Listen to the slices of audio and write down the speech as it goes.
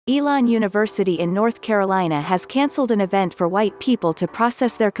Elon University in North Carolina has canceled an event for white people to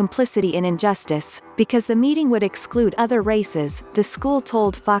process their complicity in injustice, because the meeting would exclude other races, the school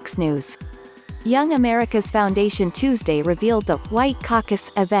told Fox News. Young America's Foundation Tuesday revealed the White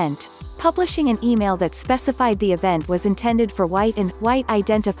Caucus event, publishing an email that specified the event was intended for white and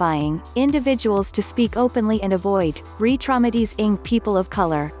white-identifying individuals to speak openly and avoid re-traumatizing people of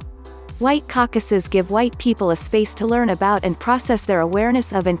color. White caucuses give white people a space to learn about and process their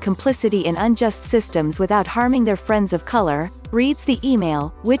awareness of and complicity in unjust systems without harming their friends of color, reads the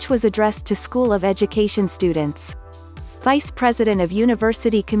email, which was addressed to School of Education students. Vice President of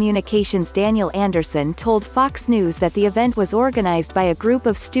University Communications Daniel Anderson told Fox News that the event was organized by a group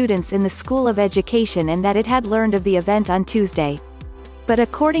of students in the School of Education and that it had learned of the event on Tuesday. But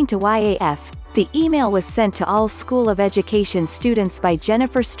according to YAF, the email was sent to all School of Education students by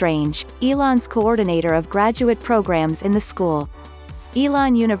Jennifer Strange, Elon's coordinator of graduate programs in the school.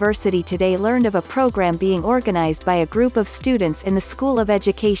 Elon University today learned of a program being organized by a group of students in the School of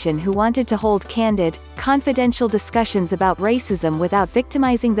Education who wanted to hold candid, confidential discussions about racism without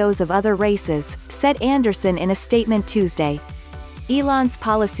victimizing those of other races, said Anderson in a statement Tuesday. Elon's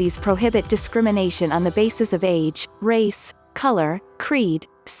policies prohibit discrimination on the basis of age, race, color, creed,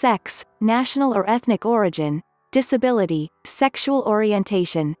 sex, national or ethnic origin, disability, sexual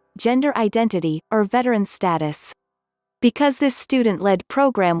orientation, gender identity, or veteran status. Because this student-led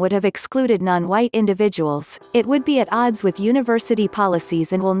program would have excluded non-white individuals, it would be at odds with university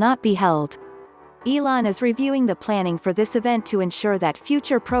policies and will not be held. Elon is reviewing the planning for this event to ensure that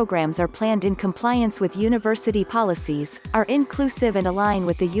future programs are planned in compliance with university policies, are inclusive and align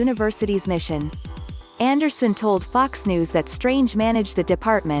with the university's mission. Anderson told Fox News that Strange managed the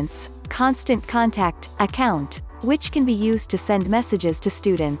department's Constant Contact account, which can be used to send messages to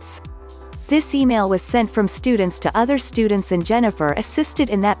students. This email was sent from students to other students and Jennifer assisted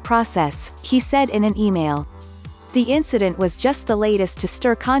in that process, he said in an email. The incident was just the latest to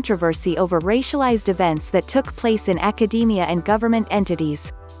stir controversy over racialized events that took place in academia and government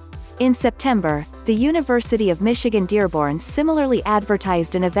entities. In September, the University of Michigan Dearborn similarly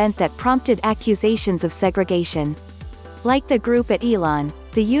advertised an event that prompted accusations of segregation. Like the group at Elon,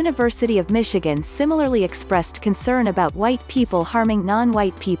 the University of Michigan similarly expressed concern about white people harming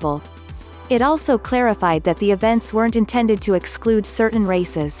non-white people. It also clarified that the events weren't intended to exclude certain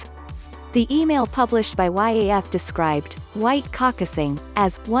races. The email published by YAF described white caucusing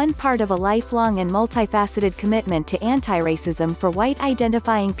as one part of a lifelong and multifaceted commitment to anti-racism for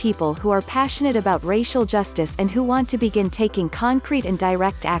white-identifying people who are passionate about racial justice and who want to begin taking concrete and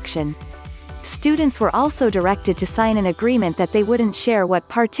direct action. Students were also directed to sign an agreement that they wouldn't share what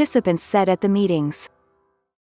participants said at the meetings.